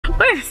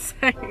Wait a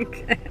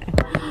second.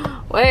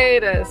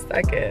 Wait a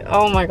second.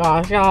 Oh my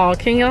gosh, y'all.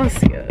 Can y'all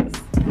see us?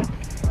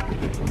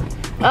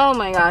 Oh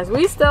my gosh.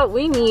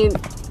 We need,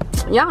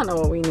 y'all know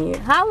what we need.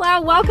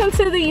 Hello, welcome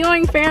to the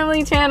Ewing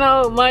family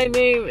channel. My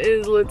name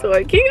is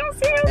Latoya. Can y'all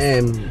see us?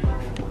 And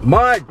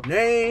my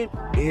name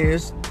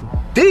is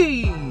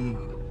D.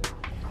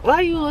 Why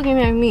are you looking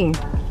at me?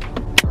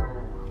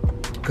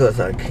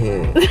 Cause I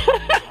can. Wait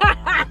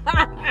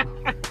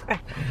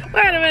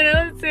a minute,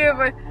 let's see if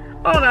I,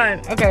 hold on.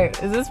 Okay,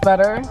 is this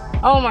better?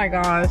 Oh my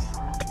gosh.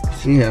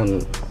 She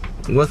having,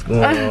 what's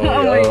going on,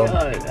 oh my y'all?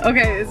 god.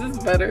 Okay, is this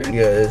better?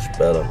 Yeah, it's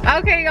better.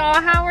 Okay, y'all,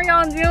 how are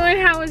y'all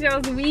doing? How was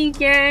y'all's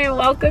weekend?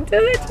 Welcome to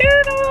the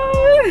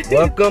channel.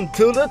 Welcome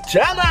to the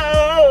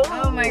channel.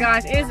 Oh my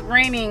gosh, it's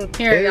raining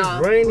here, y'all.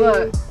 It's raining.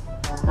 Look,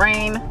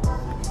 rain.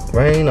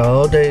 Rain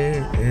all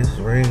day. It's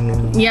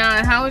raining.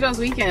 Yeah, how was y'all's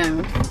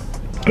weekend?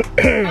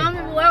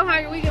 Comment below how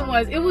your weekend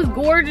was. It was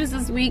gorgeous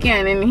this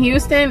weekend in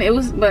Houston. It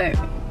was, but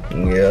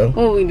yeah.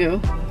 what we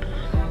do?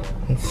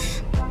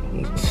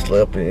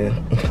 Slept in.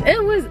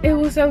 It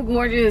was so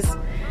gorgeous.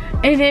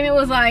 And then it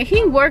was like,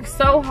 he worked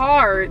so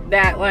hard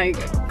that like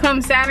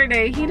come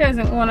Saturday he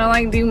doesn't want to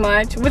like do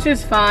much, which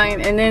is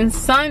fine. And then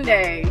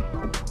Sunday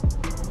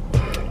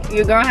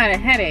your girl had a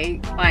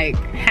headache like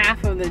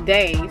half of the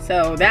day,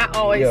 so that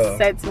always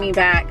sets me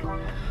back.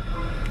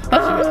 She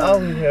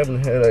always having a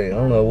headache. I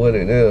don't know what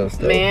it is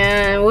though.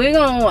 Man,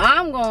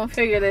 I'm gonna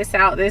figure this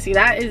out this year.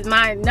 That is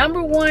my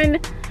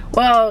 #1,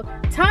 well,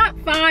 top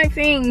 5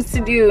 things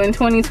to do in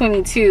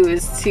 2022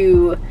 is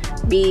to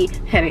be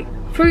headache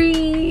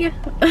free.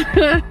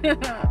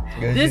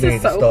 This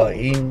is so start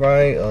eating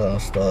right,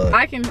 start.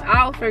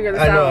 I'll figure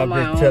this out on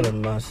my own. I've been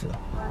telling myself.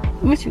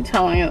 What you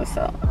telling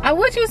yourself?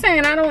 What you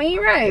saying? I don't eat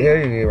right? Yeah,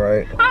 you eat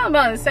right. I'm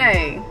about to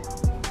say.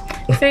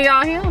 See,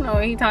 y'all, he don't know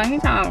what he talking.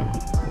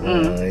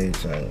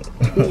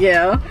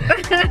 Yeah.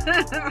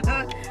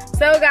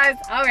 So guys,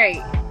 all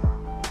right.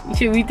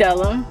 Should we tell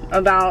them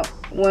about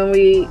when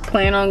we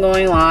plan on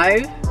going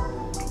live?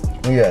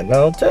 Yeah,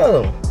 don't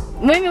tell them.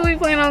 When do we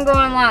plan on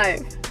going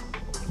live?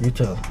 You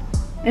tell them.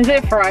 Is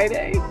it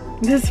Friday?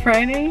 This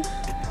Friday?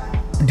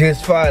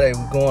 This Friday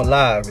we're going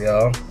live,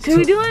 y'all. Should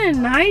we do it at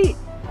night?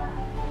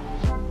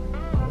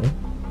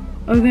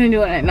 Are we gonna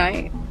do it at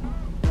night?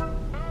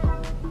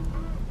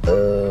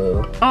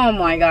 Oh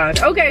my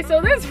gosh. Okay,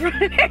 so this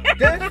Friday.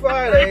 This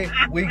Friday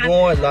we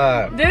going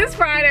live. This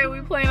Friday we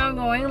plan on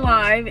going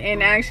live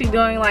and actually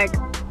doing like,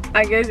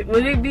 I guess,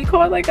 would it be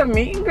called like a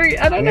meet and greet?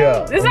 I don't know.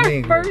 Yeah, this is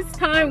our first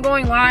time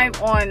going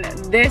live on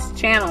this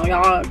channel,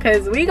 y'all,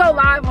 because we go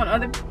live on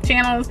other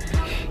channels,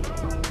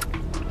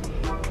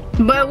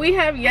 but we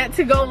have yet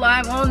to go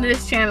live on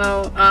this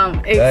channel.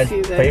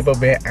 Excuse us. People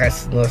been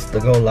asking us to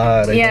go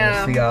live. They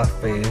want to see our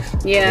face.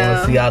 Yeah. They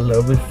want to see our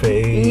lovely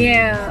face.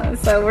 Yeah.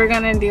 So we're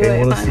gonna do it. They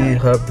want to see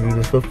her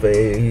beautiful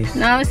face.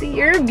 No, see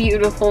your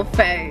beautiful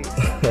face.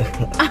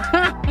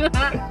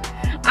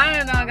 I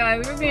don't know,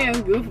 guys. We're being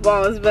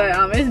goofballs, but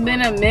it's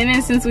been a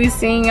minute since we've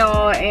seen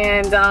y'all,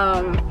 and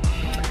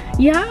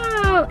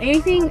yeah.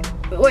 Anything?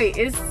 Wait,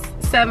 it's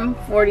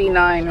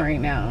 7:49 right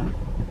now.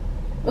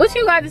 What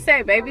you got to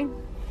say, baby?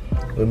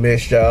 We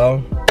missed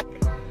y'all.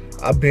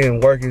 I've been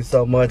working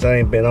so much. I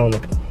ain't been on the,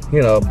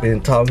 been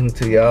talking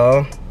to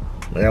y'all.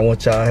 And I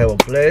want y'all to have a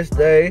blessed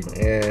day.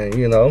 And,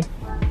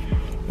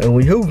 and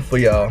we hooting for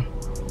y'all.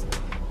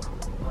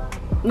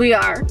 We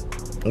are.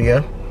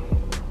 Yeah.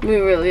 We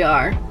really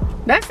are.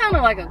 That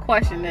sounded like a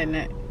question, didn't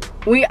it?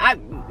 We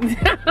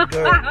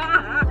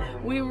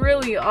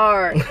really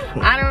are.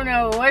 I don't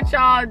know what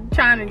y'all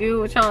trying to do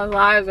with y'all's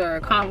lives or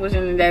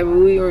accomplishing today, but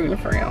we rooting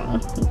for y'all.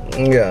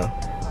 Yeah.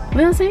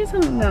 We'll say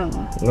something though.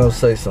 Don't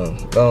say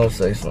something. Don't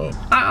say something.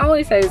 I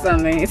always say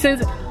something.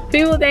 Since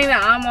people think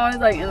that I'm always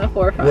like in the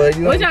forefront,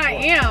 well, which I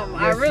am.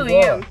 Yes, I really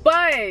am.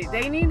 But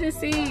they need to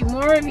see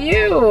more of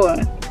you.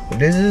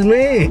 This is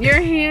me.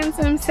 Your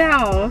handsome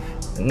self.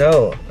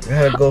 No,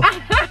 I gotta go.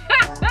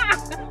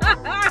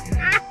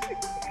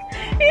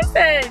 He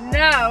said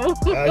no.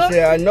 I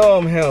said I know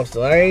I'm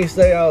handsome. I ain't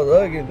say I was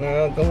ugly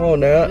now. Come on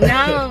now.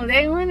 No,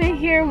 they want to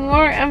hear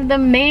more of the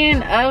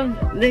man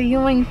of the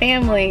Ewing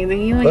family, the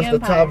Ewing What's Empire.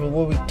 The topic?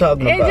 What we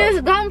talking about? It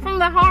just comes from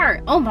the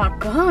heart. Oh my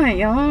God,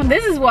 y'all.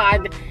 This is why,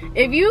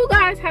 if you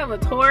guys have a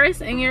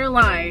Taurus in your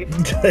life,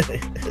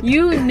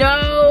 you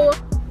know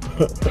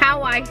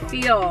how I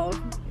feel,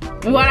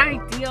 what I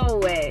deal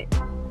with.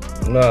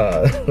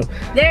 Nah.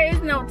 There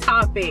is no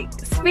topic.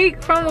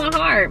 Speak from the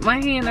heart. My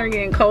hands are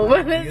getting cold,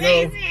 but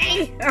it's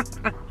easy.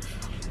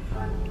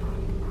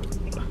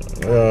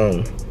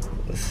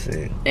 Let's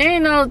see. There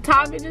ain't no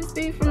topic, just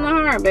speak from the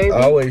heart, baby.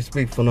 I always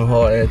speak from the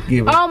heart and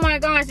give it. Oh my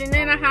gosh, and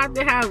then I have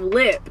to have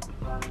lip.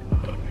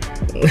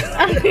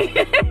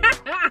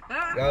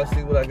 Y'all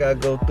see what I gotta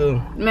go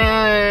through?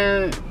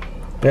 Man.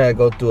 I gotta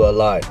go through a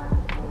lot.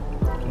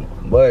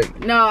 But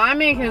no, I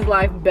make his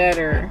life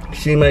better.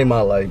 She made my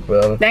life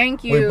better.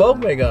 Thank you. We both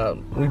make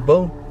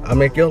I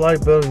make your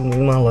life better, you make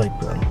my life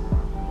better.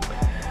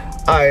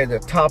 Alright, the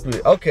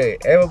topic. Okay,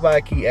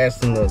 everybody keep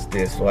asking us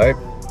this, right?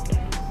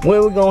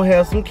 When we gonna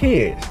have some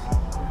kids?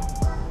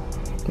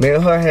 Me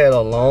and her had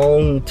a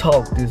long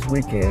talk this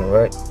weekend,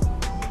 right?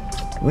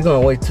 We're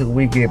gonna wait till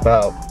we get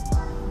about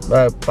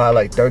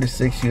like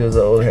 36 years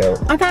old. Hell,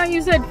 I thought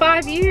you said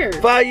 5 years.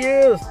 5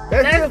 years.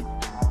 That's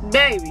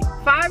baby.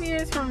 5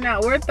 years from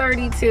now, we're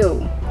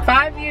 32.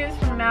 5 years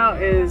from now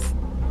is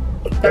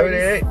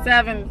 38.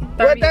 37, 38.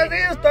 What that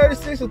is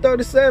 36 or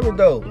 37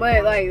 though.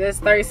 But like that's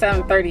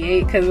 37,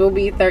 38 because you'll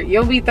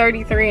be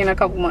 33 in a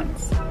couple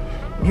months.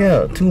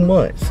 Yeah, 2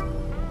 months.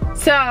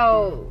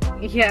 So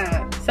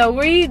yeah, so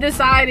we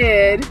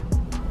decided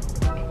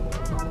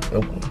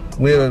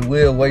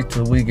we'll wait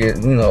till we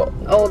get, you know,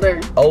 older,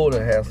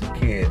 have some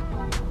kids.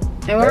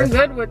 And we're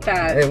good with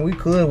that. And we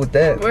could with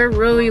that. We're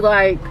really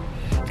like,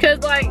 cause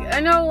like I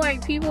know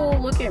like people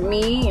look at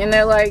me and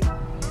they're like,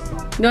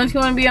 don't you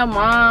want to be a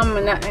mom?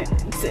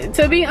 And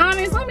to be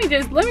honest, let me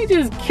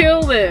just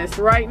kill this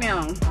right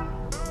now.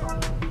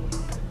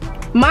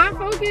 My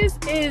focus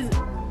is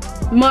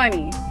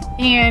money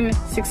and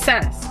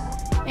success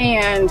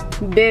and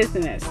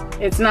business.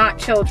 It's not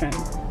children.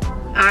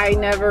 I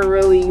never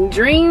really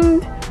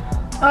dreamed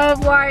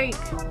of like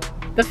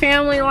the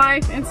family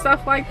life and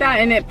stuff like that,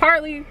 and it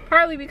partly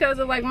because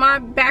of like my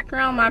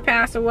background, my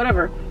past or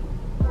whatever.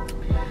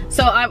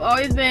 So I've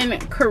always been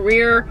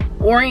career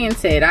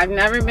oriented. I've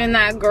never been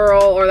that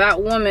girl or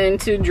that woman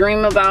to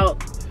dream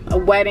about a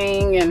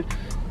wedding and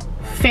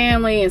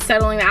family and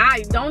settling.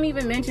 I don't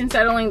even mention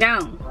settling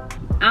down.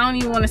 I don't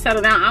even want to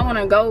settle down. I want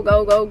to go,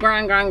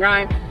 grind,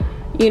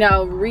 you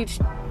know, reach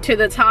to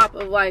the top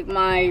of like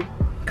my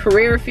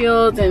career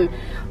fields and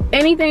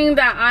anything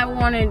that I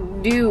want to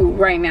do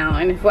right now.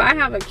 And if I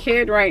have a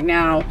kid right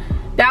now,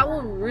 that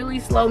will really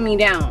slow me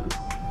down.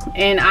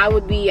 And I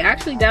would be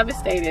actually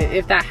devastated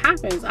if that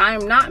happens. I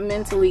am not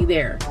mentally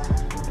there.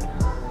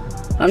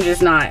 I'm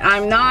just not.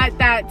 I'm not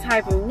that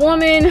type of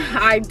woman.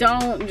 I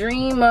don't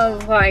dream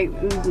of like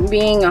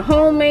being a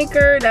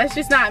homemaker. That's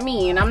just not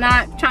me. And I'm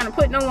not trying to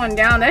put no one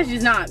down. That's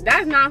not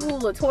who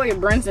Latoya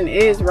Brinson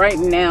is right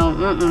now.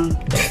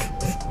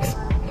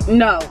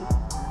 No.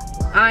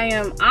 I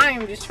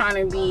am just trying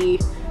to be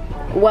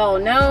well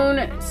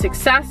known,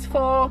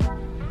 successful,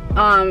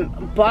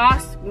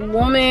 boss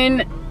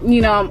woman. You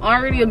know, I'm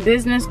already a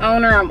business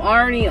owner. I'm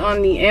already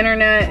on the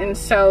internet, and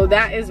so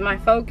that is my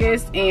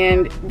focus.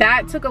 And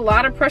that took a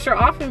lot of pressure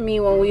off of me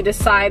when we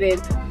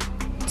decided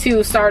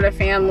to start a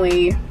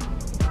family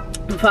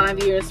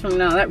 5 years from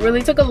now. That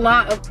really took a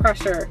lot of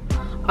pressure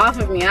off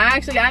of me. I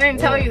didn't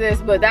tell you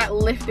this, but that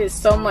lifted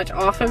so much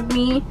off of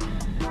me,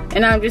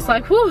 and I'm just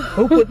like, whew.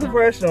 Who put the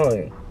pressure on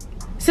you?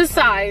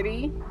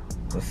 Society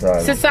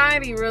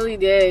really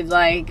did.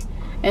 Like,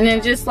 and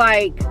then just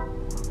like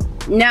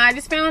now I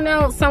just found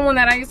out someone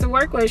that I used to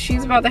work with,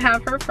 she's about to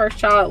have her first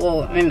child,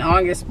 well, in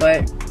August,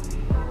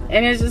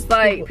 and it's just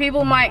like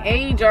people my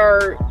age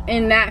are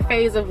in that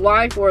phase of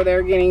life where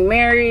they're getting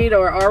married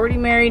or already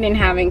married and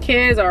having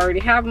kids, or already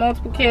have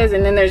multiple kids,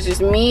 and then there's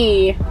just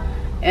me,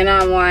 and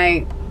I'm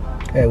like,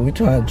 hey, we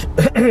trying to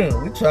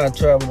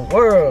travel the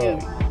world.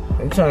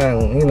 Yeah. We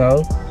trying, you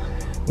know,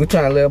 we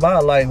trying to live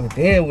our life, but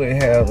then we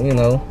have, you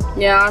know.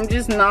 Yeah, I'm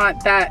just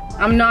not that,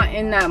 I'm not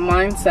in that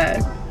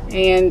mindset.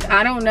 And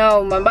I don't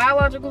know, my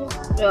biological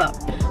clock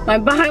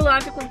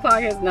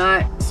has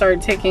not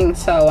started ticking,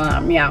 so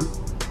yeah.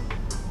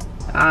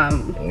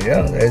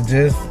 Yeah,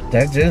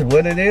 that's just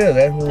what it is.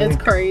 That's what it's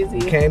crazy.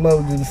 We came up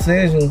with the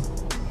decision.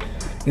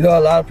 You know, a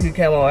lot of people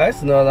came on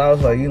asking us, and I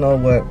was like, you know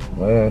what,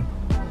 man,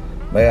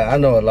 I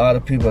know a lot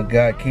of people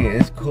got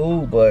kids. It's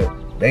cool, but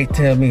they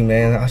tell me,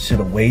 man, I should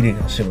have waited.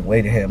 To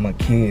have my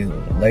kids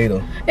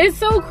later. It's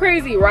so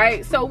crazy,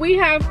 right? So we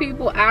have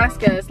people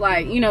ask us,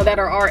 like, you know, that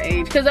are our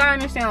age, because I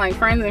understand, like,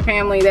 friends and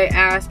family, they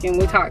ask and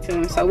we talk to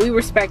them, so we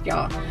respect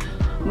y'all.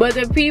 But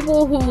the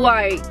people who,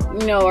 like,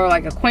 you know, are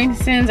like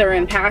acquaintances or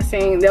in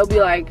passing, they'll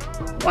be like,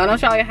 why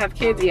don't y'all have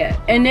kids yet?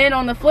 And then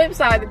on the flip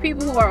side, the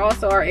people who are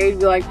also our age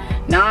be like,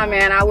 nah,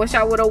 man, I wish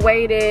I would have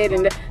waited.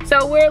 And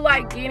so we're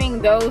like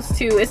getting those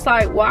two. It's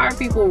like, why are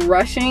people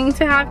rushing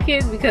to have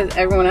kids? Because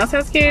everyone else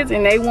has kids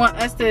and they want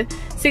us to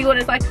see what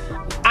it's like.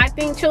 I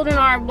think children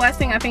are a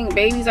blessing. I think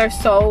babies are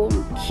so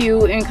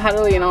cute and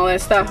cuddly and all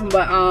that stuff.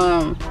 But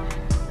I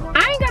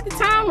ain't got the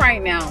time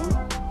right now.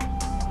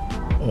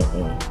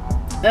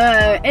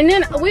 And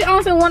then we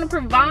also want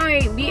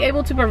to be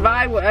able to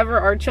provide whatever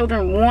our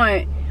children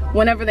want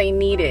whenever they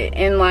need it.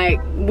 And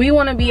like, we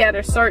want to be at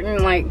a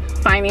certain like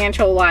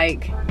financial,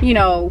 like, you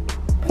know,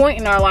 point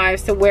in our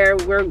lives to where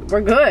we're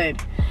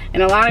good.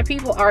 And a lot of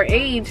people our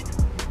age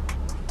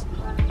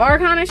are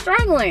kind of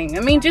struggling.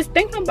 I mean, just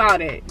think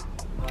about it.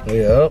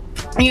 Yep.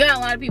 You got a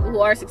lot of people who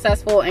are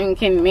successful and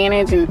can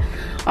manage and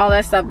all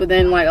that stuff, but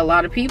then like a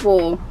lot of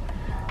people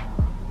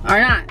are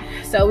not.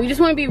 So we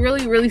just want to be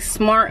really, really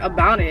smart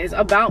about it. It's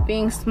about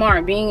being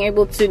smart, being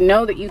able to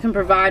know that you can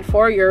provide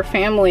for your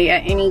family at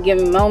any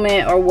given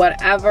moment or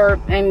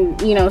whatever,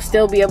 and, you know,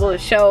 still be able to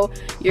show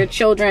your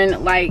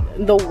children like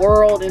the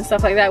world and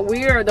stuff like that.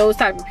 We are those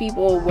type of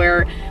people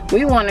where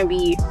we want to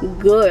be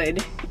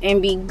good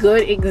and be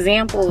good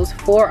examples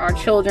for our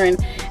children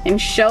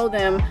and show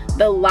them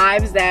the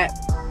lives that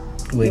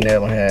We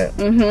never had.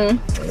 Yeah.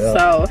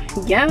 So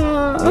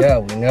yeah. Yeah,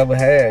 we never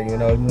had. You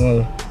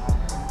know,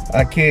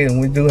 our kids.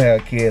 We do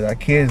have kids. Our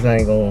kids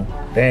ain't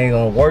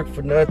gonna work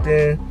for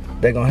nothing.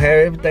 They gonna have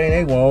everything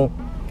they want.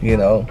 You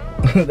know,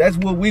 that's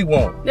what we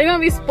want. They're gonna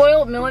be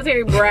spoiled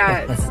military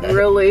brats,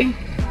 really.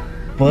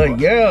 But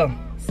yeah.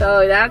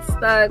 So that's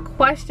the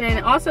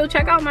question. Also,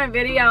 check out my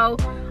video,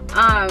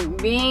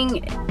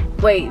 being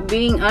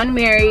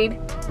unmarried,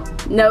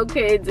 no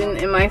kids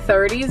in my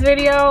 30s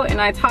video, and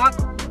I talk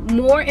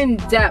more in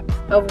depth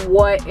of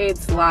what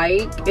it's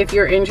like. If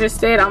you're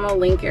interested, I'm gonna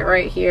link it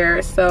right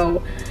here.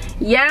 So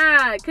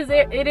yeah, because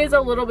it is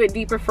a little bit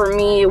deeper for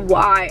me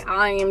why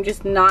I am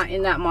just not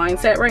in that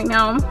mindset right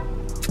now.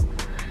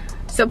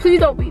 So please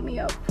don't beat me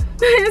up.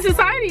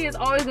 Society is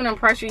always gonna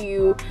pressure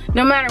you,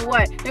 no matter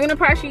what. They're gonna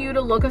pressure you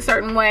to look a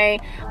certain way.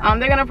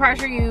 They're gonna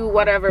pressure you,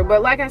 whatever.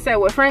 But like I said,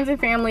 with friends and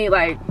family,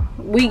 like,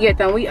 we get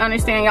them. We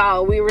understand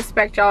y'all. We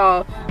respect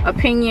y'all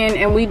opinion,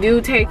 and we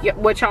do take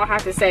what y'all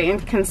have to say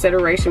into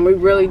consideration. We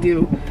really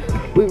do.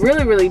 We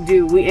really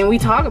do. We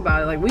talk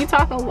about it. Like, we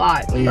talk a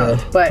lot. Yeah.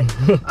 But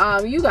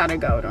you gotta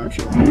go, don't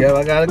you? Yeah,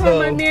 I gotta go.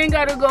 My man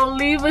gotta go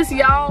leave us,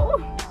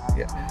 y'all.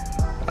 Yeah.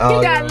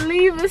 He gotta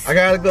leave us. I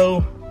gotta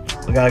go.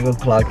 I gotta go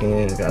clock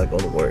in. I gotta go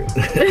to work.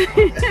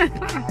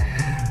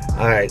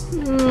 All right.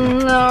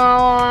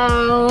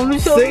 No.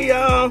 See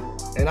y'all.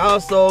 And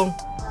also,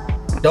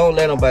 don't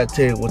let nobody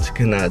tell you what you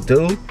cannot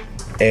do.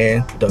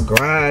 And the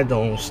grind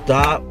don't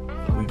stop.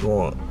 We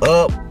going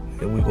up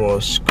and we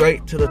going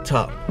straight to the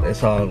top.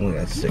 That's all I'm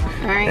gonna say.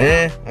 All right.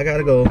 And I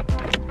gotta go.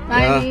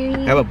 Bye.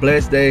 Have a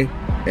blessed day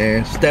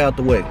and stay out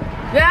the way.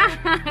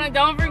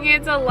 Don't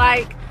forget to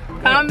like,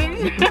 comment.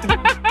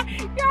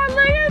 Y'all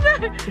look at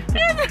that.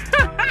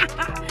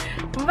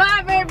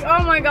 Bye, baby.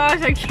 Oh my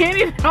gosh, I can't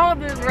even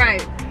hold this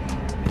right.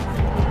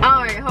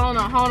 All right, hold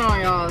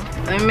on, y'all.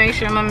 Let me make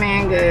sure my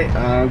man good.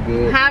 I'm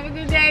good. Have a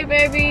good day,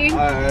 baby. All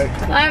right.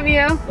 Love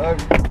you.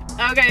 Love you.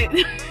 Okay.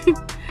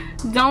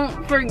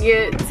 Don't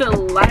forget to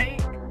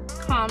like,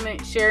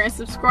 comment, share, and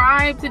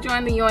subscribe to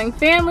join the Ewing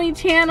family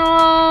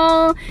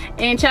channel,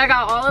 and check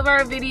out all of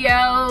our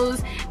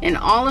videos and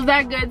all of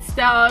that good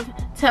stuff.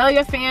 Tell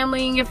your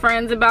family and your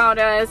friends about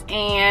us,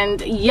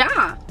 and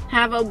yeah,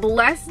 have a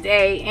blessed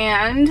day,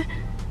 and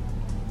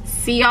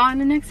see y'all in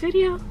the next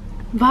video.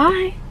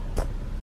 Bye.